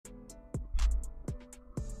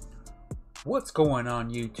What's going on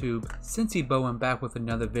YouTube? CincyBowen back with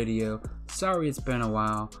another video. Sorry it's been a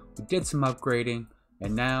while. We did some upgrading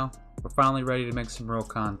and now we're finally ready to make some real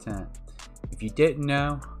content. If you didn't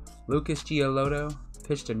know, Lucas Giolito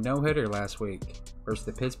pitched a no-hitter last week versus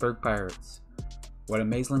the Pittsburgh Pirates. What an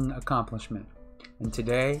amazing accomplishment. And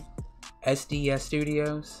today, SDS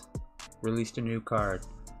Studios released a new card,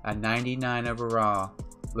 a 99 overall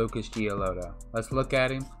Lucas Giolito. Let's look at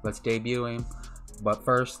him, let's debut him. But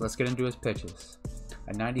first, let's get into his pitches.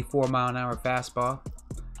 A 94-mile-an-hour fastball,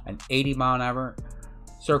 an 80-mile-an-hour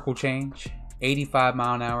circle change,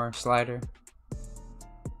 85-mile-an-hour slider,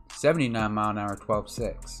 79-mile-an-hour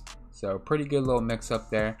 12-6. So pretty good little mix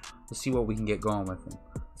up there. Let's see what we can get going with him.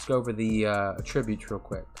 Let's go over the attributes real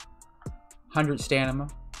quick. 100 stamina,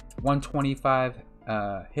 125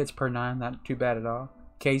 hits per 9, not too bad at all.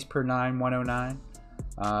 Ks per 9, 109.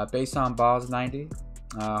 Base on balls, 90.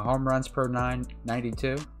 Home runs per 9,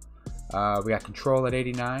 92. We got control at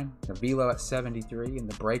 89, the velo at 73,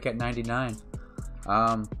 and the break at 99.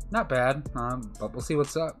 Not bad, but we'll see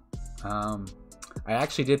what's up. I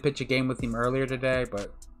actually did pitch a game with him earlier today,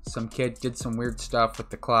 but some kid did some weird stuff with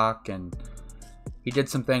the clock, and he did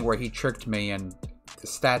something where he tricked me, and the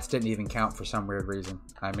stats didn't even count for some weird reason.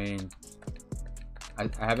 I mean, I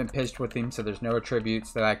haven't pitched with him, so there's no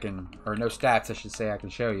attributes that I can, or no stats I should say I can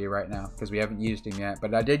show you right now, because we haven't used him yet.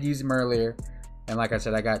 But I did use him earlier, and like I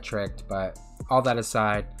said, I got tricked. But all that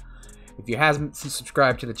aside, if you haven't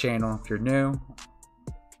subscribed to the channel, if you're new,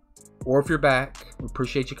 or if you're back, we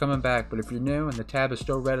appreciate you coming back. But if you're new and the tab is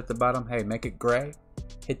still red at the bottom, hey, make it gray.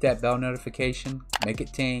 Hit that bell notification, make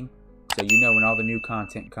it ting, so you know when all the new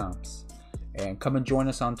content comes. And come and join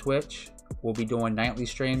us on Twitch. We'll be doing nightly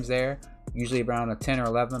streams there. Usually around a 10 or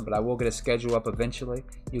 11, but I will get a schedule up eventually.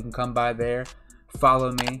 You can come by there,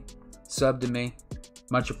 follow me, sub to me.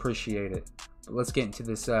 Much appreciated. But let's get into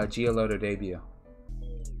this Giolito debut.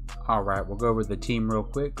 Alright, we'll go over the team real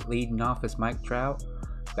quick. Leading off is Mike Trout.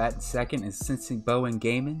 Batting second is CincyBowen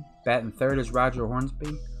Gaming. Batting third is Roger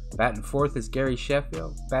Hornsby. Batting fourth is Gary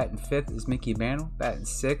Sheffield. Batting fifth is Mickey Mantle. Batting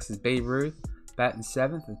sixth is Babe Ruth. Batting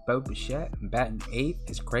seventh is Bo Bichette. And batting eighth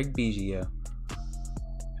is Craig Biggio.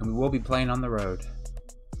 And we will be playing on the road.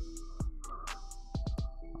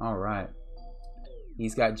 Alright.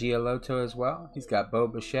 He's got Giolito as well. He's got Bo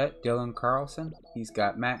Bichette, Dylan Carlson. He's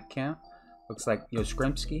got Matt Kemp. Looks like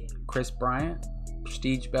Yosgrimski, Chris Bryant,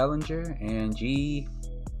 Prestige Bellinger, and G.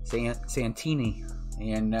 Santini.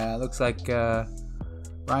 And looks like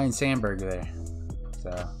Ryan Sandberg there. So,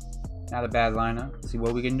 not a bad lineup. Let's see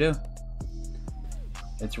what we can do.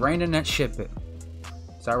 It's raining at Ship It.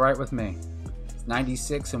 It's alright with me.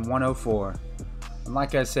 96 and 104. And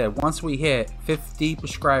like I said, once we hit 50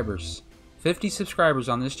 subscribers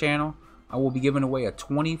on this channel, I will be giving away a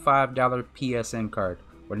 $25 PSN card.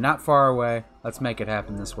 We're not far away. Let's make it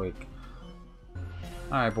happen this week.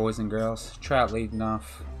 Alright, boys and girls. Trout leading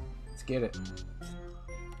off. Let's get it.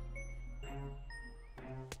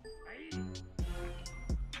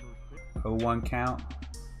 Oh, 1 count.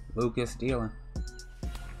 Lucas dealing.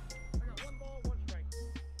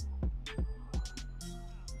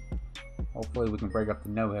 Hopefully we can break up the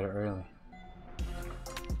no-hitter early.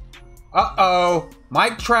 Uh-oh!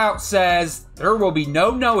 Mike Trout says there will be no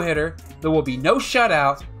no-hitter, there will be no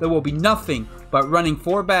shutout, there will be nothing but running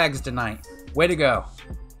 4 bags tonight. Way to go.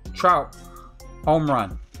 Trout, home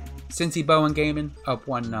run. CincyBowen Gaming, up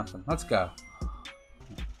 1-0. Let's go.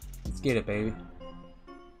 Let's get it, baby.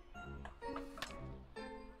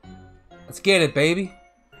 Let's get it, baby.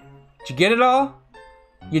 Did you get it all?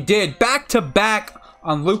 You did. Back-to-back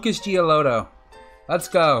on Lucas Giolito. Let's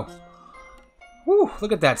go. Woo,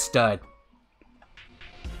 look at that stud.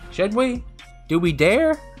 Should we? Do we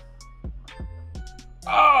dare?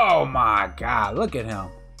 Oh my God, look at him.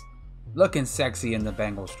 Looking sexy in the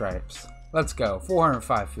Bengal stripes. Let's go,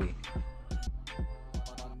 405 feet.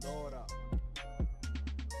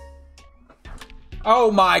 Oh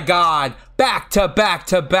my God, back to back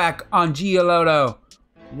to back on Giolito.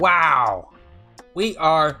 Wow. We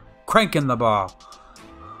are cranking the ball.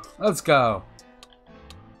 Let's go.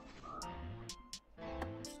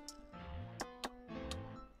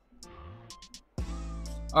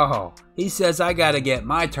 Oh, he says I gotta get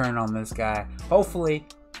my turn on this guy. Hopefully,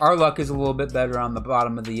 our luck is a little bit better on the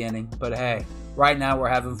bottom of the inning. But hey, right now we're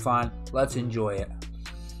having fun. Let's enjoy it.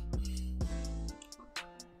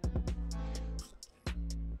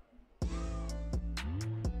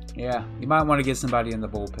 Yeah, you might want to get somebody in the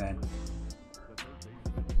bullpen.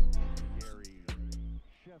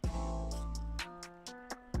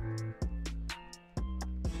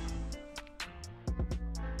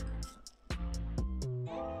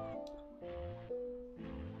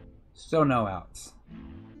 Still no outs.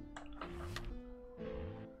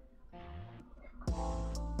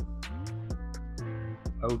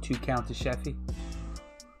 Oh, 2 count to Sheffy.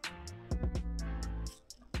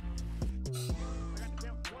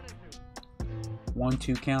 One,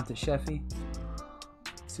 2 count to Sheffy.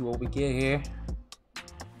 See what we get here.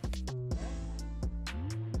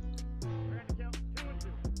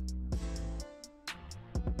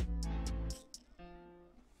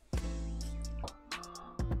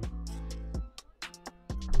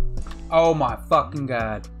 Oh my fucking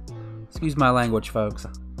god. Excuse my language, folks.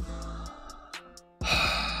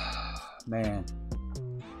 Man.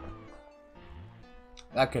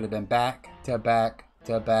 That could have been back to back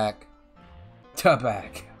to back to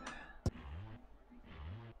back.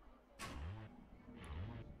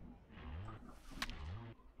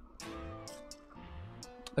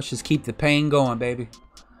 Let's just keep the pain going, baby.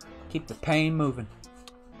 Keep the pain moving.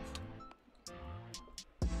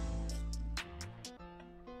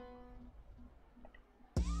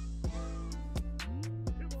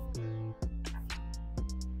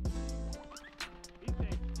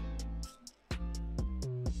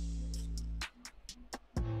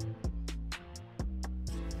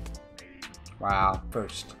 Wow,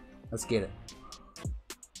 first. Let's get it.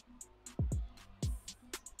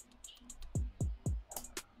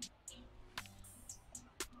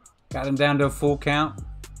 Got him down to a full count.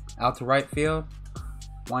 Out to right field.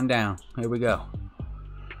 1 down. Here we go.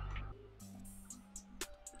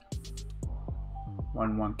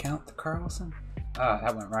 1-1 count to Carlson. Ah,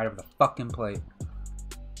 that went right over the fucking plate.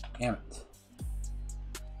 Damn it.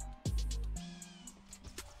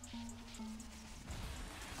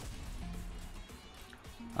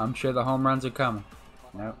 I'm sure the home runs are coming.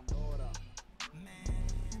 Nope.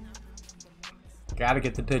 Gotta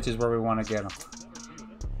get the pitches where we want to get them.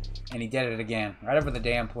 And he did it again. Right over the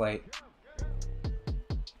damn plate.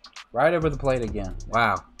 Right over the plate again.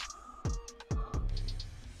 Wow.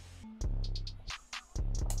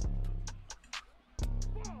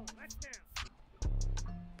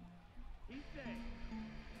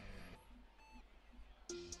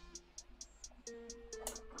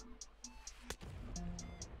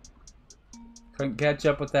 Couldn't catch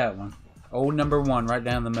up with that one. Old number 1 right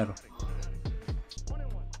down the middle.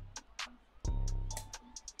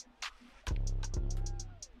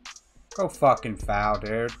 Go fucking foul,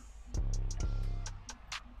 dude.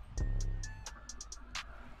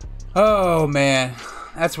 Oh, man.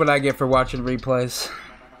 That's what I get for watching replays.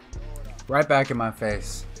 Right back in my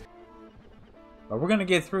face. But we're going to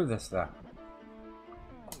get through this, though.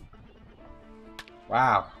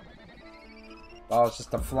 Wow. Ball's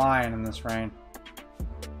just a flying in this rain.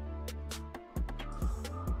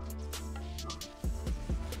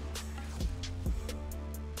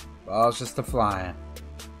 Ball's just a flying.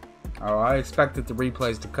 Oh, I expected the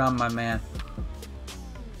replays to come, my man.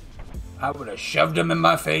 I would have shoved him in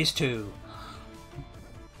my face, too.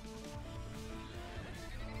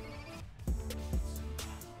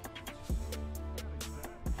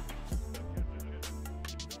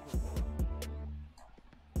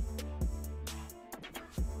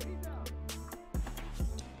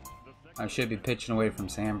 I should be pitching away from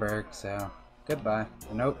Sandberg, so goodbye.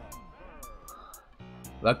 Nope.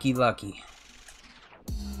 Lucky, lucky.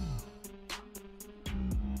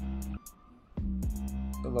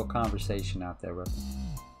 A little conversation out there with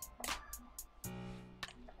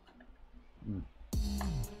him.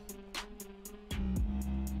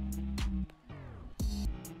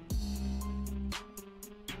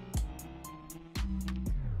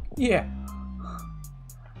 Yeah.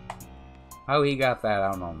 How he got that,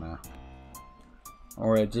 I don't know, man.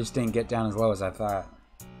 Or it just didn't get down as low as I thought.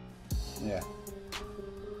 Yeah.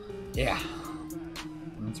 Yeah.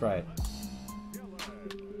 That's right.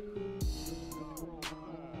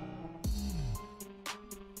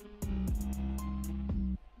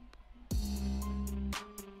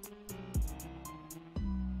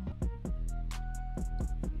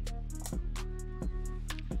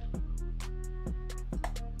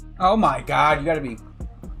 Oh my god, you gotta be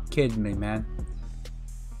kidding me, man.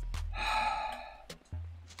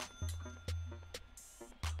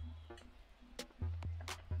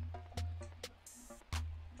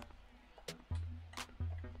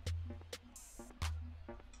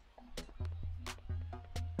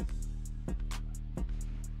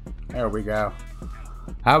 There we go.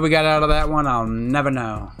 How we got out of that one, I'll never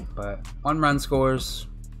know. But 1 run scores,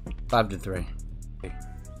 5-3.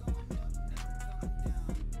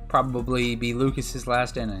 Probably be Lucas's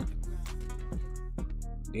last inning.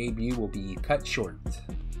 Debut will be cut short.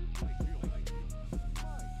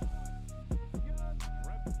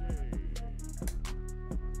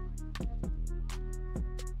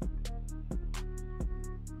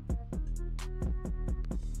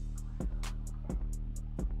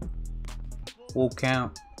 Full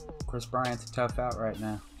count. Chris Bryant's a tough out right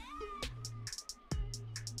now.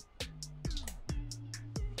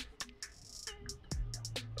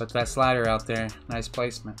 Put that slider out there. Nice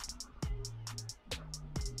placement.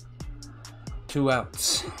 2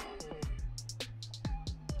 outs.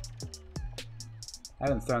 I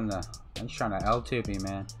haven't thrown the... I'm just trying to L2 me,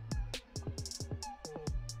 man.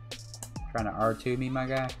 Trying to R2 me, my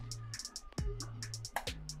guy.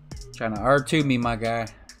 Trying to R2 me, my guy.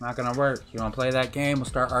 Not gonna work. You wanna play that game? We'll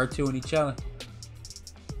start R2ing each other.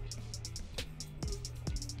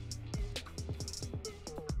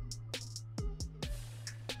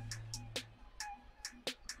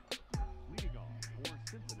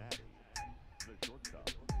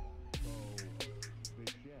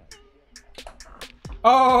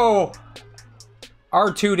 Oh!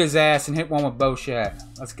 R2'd his ass and hit one with Bochet.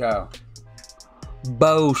 Let's go.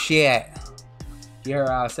 Bochet. You hear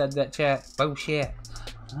how I said that, chat? Bochet.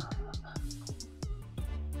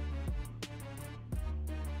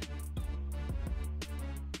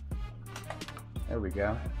 There we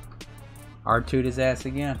go. R2'd his ass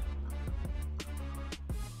again.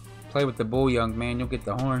 Play with the bull, young man. You'll get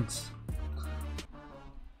the horns.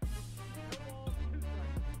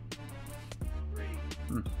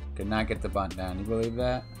 Could not get the bunt down. You believe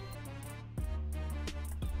that?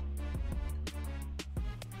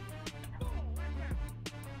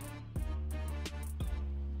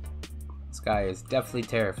 This guy is definitely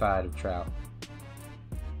terrified of Trout.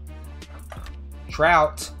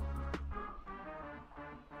 Trout!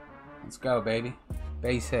 Let's go, baby.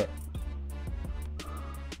 Base hit.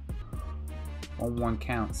 1-1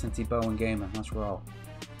 count. CincyBowen Gaming. Let's roll.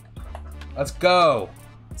 Let's go!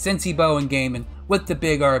 CincyBowen Gaming with the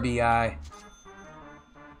big RBI.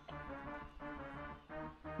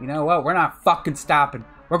 You know what? We're not fucking stopping.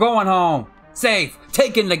 We're going home. Safe.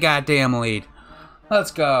 Taking the goddamn lead.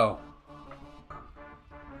 Let's go.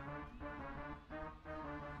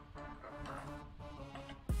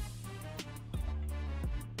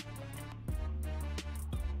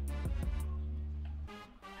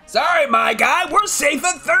 Sorry, my guy. We're safe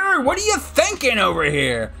at third. What are you thinking over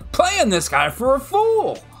here? Playing this guy for a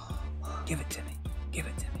fool. Give it to me. Give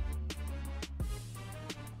it to me.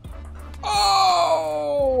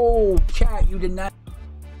 Oh, chat, you did not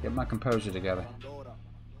get my composure together.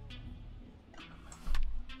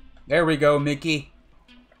 There we go, Mickey.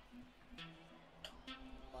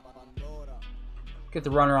 Get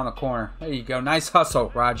the runner on the corner. There you go. Nice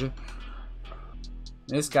hustle, Roger.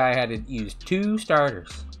 This guy had to use 2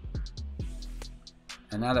 starters.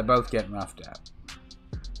 And now they're both getting roughed out.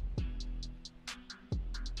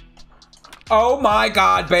 Oh my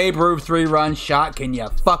God, Babe Ruth 3-run shot. Can you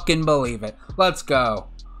fucking believe it? Let's go.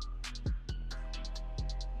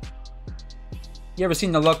 You ever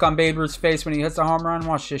seen the look on Babe Ruth's face when he hits a home run?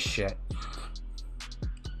 Watch this shit.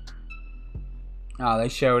 Oh, they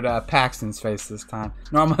showed Paxton's face this time.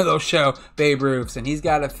 Normally they'll show Babe Ruth's, and he's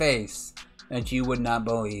got a face that you would not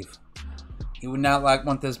believe. You would not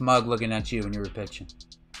want this mug looking at you when you were pitching.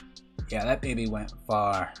 Yeah, that baby went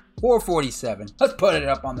far. 447. Let's put it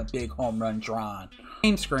up on the big home run drawn.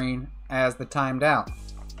 Game screen as the timed out.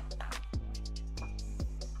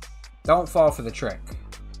 Don't fall for the trick.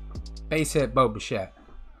 Base hit, Bo Bichette.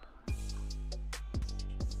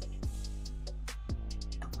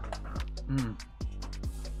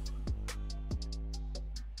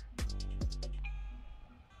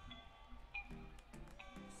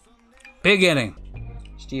 Big inning.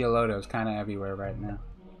 Giolito is kind of everywhere right now.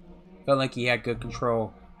 Felt like he had good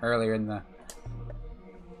control earlier in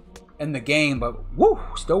the game, but woo,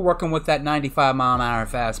 still working with that 95-mile-an-hour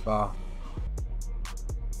fastball.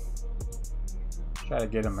 Try to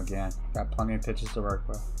get him again. Got plenty of pitches to work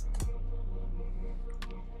with.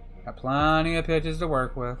 Got plenty of pitches to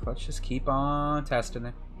work with. Let's just keep on testing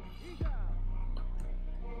it.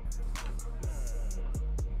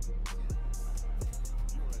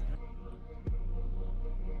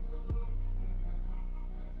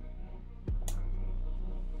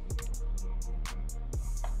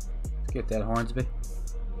 Get that, Hornsby.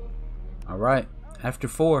 All right, after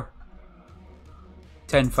 4.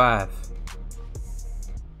 10-5.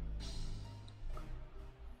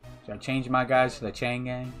 Should I change my guys to the chain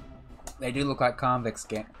gang? They do look like convicts,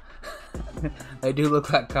 gang. They do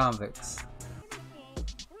look like convicts.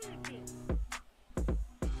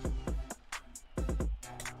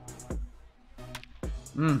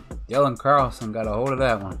 Dylan Carlson got a hold of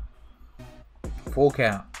that one. Full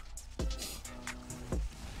count.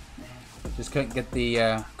 Just couldn't get the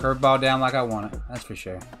curveball down like I want it. That's for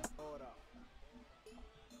sure.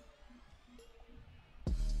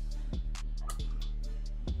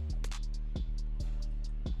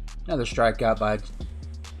 Another strikeout by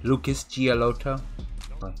Lucas Giolito.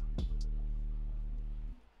 Let's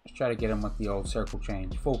try to get him with the old circle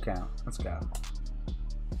change. Full count. Let's go.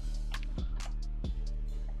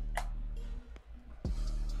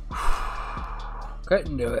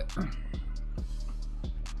 Couldn't do it.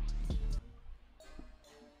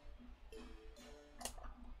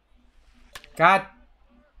 God.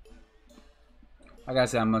 Like I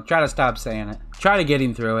said, I'm going to try to stop saying it. Try to get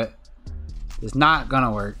him through it. It's not going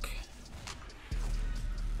to work.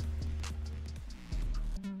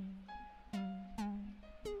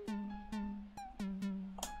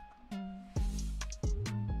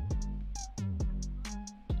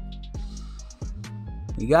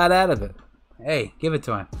 He got out of it. Hey, give it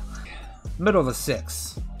to him. Middle of the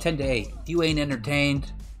 6th. 10-8. If you ain't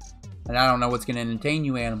entertained, and I don't know what's going to entertain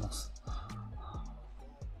you animals.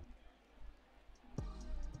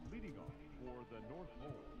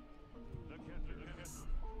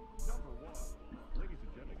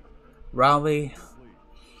 Raleigh.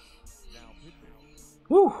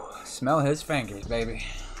 Woo! Smell his fingers, baby.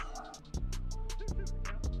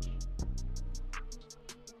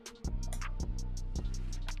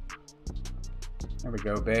 There we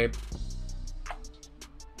go, babe.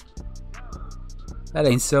 That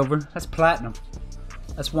ain't silver. That's platinum.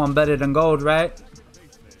 That's one better than gold, right?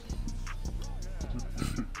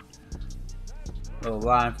 Little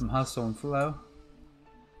line from Hustle and Flow.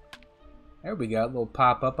 There we go. A little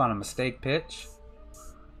pop up on a mistake pitch.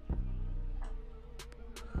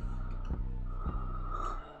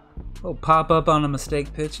 Little pop up on a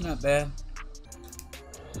mistake pitch. Not bad.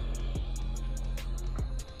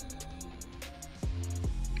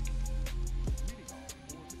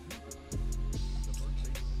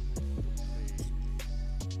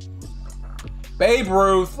 Babe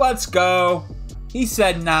Ruth, let's go. He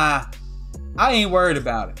said, nah, I ain't worried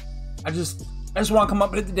about it. I just want to come up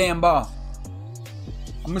and hit the damn ball.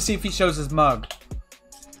 I'm going to see if he shows his mug.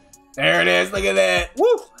 There it is. Look at that. Woo!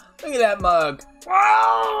 Look at that mug.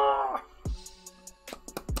 Wow!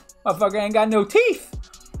 Motherfucker ain't got no teeth.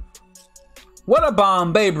 What a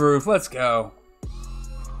bomb, Babe Ruth. Let's go.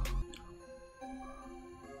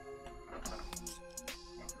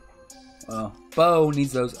 Well, Bo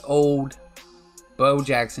needs those old Bo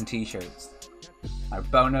Jackson t-shirts. Like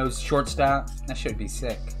Bo knows shortstop. That should be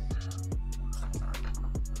sick.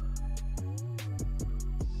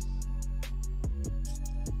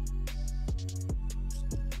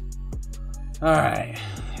 Alright.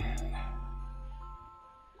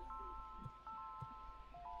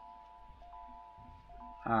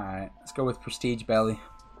 Alright. Let's go with Prestige Belly.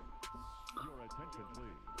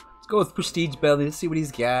 Let's go with Prestige Belly. Let's see what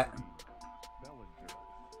he's got.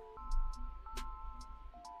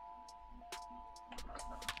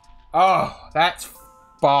 Oh, that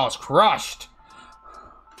ball's crushed.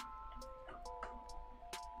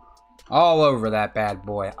 All over that bad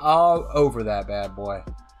boy. All over that bad boy.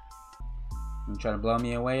 You trying to blow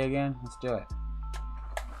me away again? Let's do it.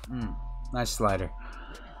 Nice slider.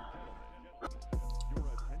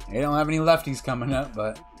 They don't have any lefties coming up,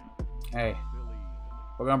 but hey,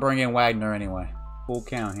 we're going to bring in Wagner anyway. Full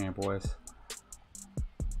count here, boys.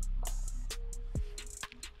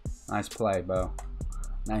 Nice play, Bo.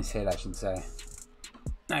 Nice hit, I should say.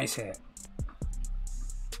 Nice hit.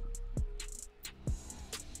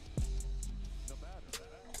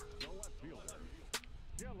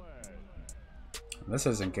 This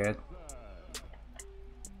isn't good.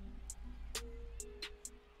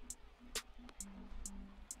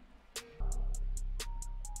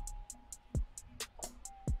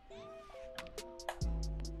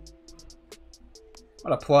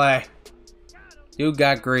 What a play. You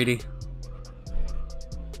got greedy.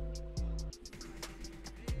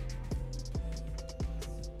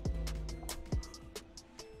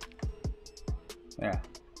 Yeah.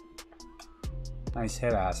 Nice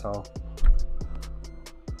hit, asshole.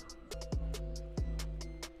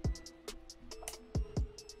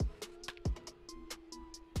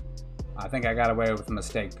 I think I got away with a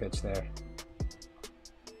mistake pitch there.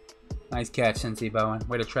 Nice catch, CincyBowen.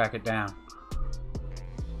 Way to track it down.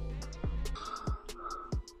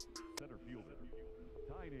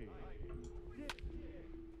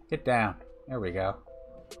 Get down. There we go.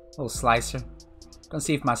 Little slicer. Gonna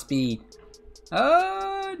see if my speed.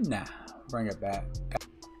 Nah. Bring it back.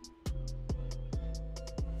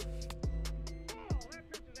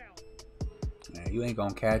 Yeah, you ain't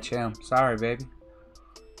gonna catch him. Sorry, baby.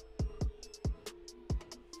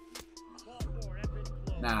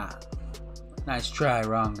 Nah. Nice try,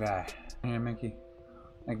 wrong guy. Here, Mickey.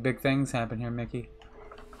 Like big things happen here, Mickey.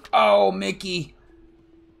 Oh, Mickey!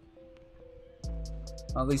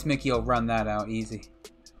 Well, at least Mickey will run that out easy.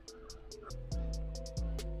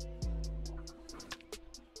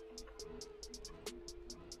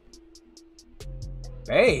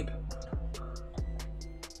 Babe.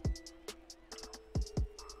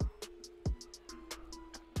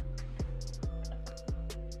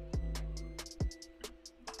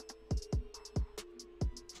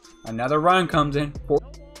 Another run comes in.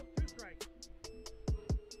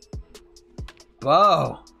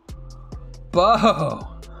 Bo.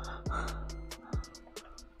 Bo.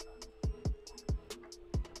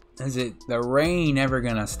 Is it the rain ever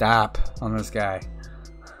gonna stop on this guy?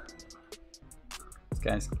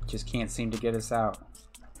 This guy just can't seem to get us out.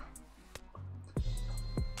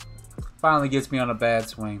 Finally gets me on a bad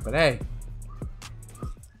swing, but hey,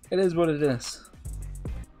 it is what it is.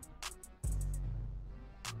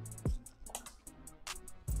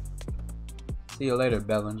 See you later,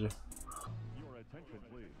 Bellinger. Your attention,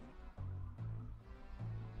 please.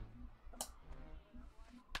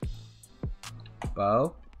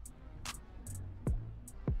 Bo.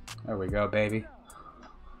 There we go, baby.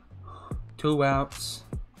 2 outs.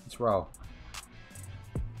 Let's roll.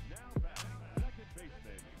 Now batting, second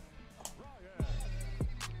baseman, Brian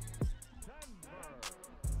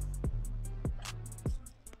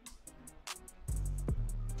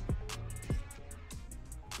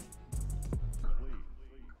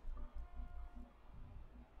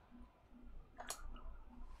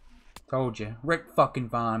Told you. Rick fucking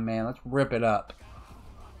Vaughn, man. Let's rip it up.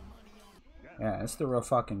 Yeah, it's the real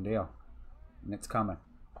fucking deal. And it's coming.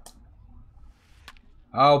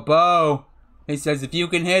 Oh, Bo. He says if you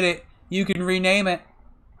can hit it, you can rename it.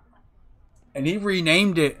 And he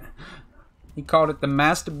renamed it. He called it the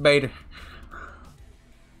Masturbator.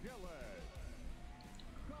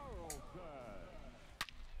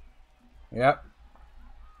 Yep.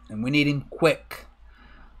 And we need him quick.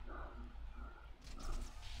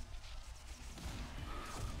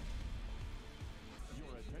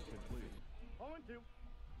 Your attention, please. 0-2.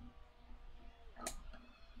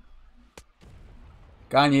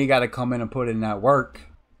 Gagne got to come in and put in that work.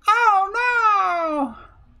 Oh no!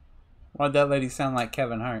 Why'd that lady sound like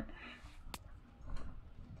Kevin Hart?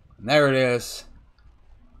 And there it is.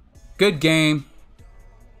 Good game.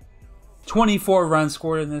 24 runs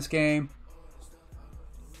scored in this game.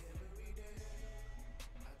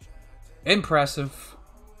 Impressive.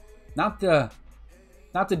 Not the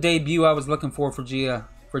debut I was looking for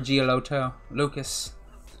Giolito, Lucas.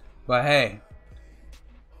 But hey.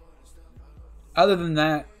 Other than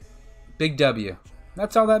that, big W.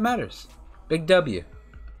 That's all that matters. Big W.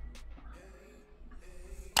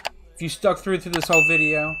 If you stuck through to this whole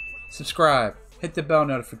video, subscribe. Hit the bell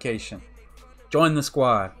notification. Join the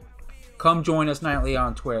squad. Come join us nightly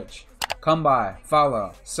on Twitch. Come by,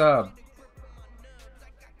 follow, sub.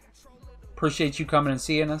 Appreciate you coming and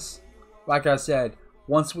seeing us. Like I said,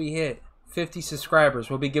 once we hit 50 subscribers,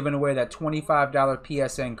 we'll be giving away that $25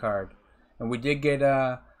 PSN card. And we did get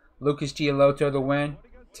Lucas Giolito the win.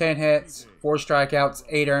 10 hits, 4 strikeouts,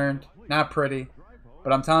 8 earned. Not pretty.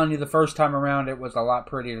 But I'm telling you, the first time around, it was a lot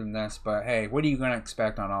prettier than this. But hey, what are you going to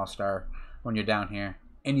expect on All-Star when you're down here?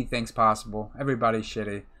 Anything's possible. Everybody's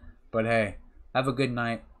shitty. But hey, have a good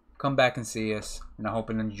night. Come back and see us. And I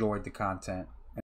hope you enjoyed the content.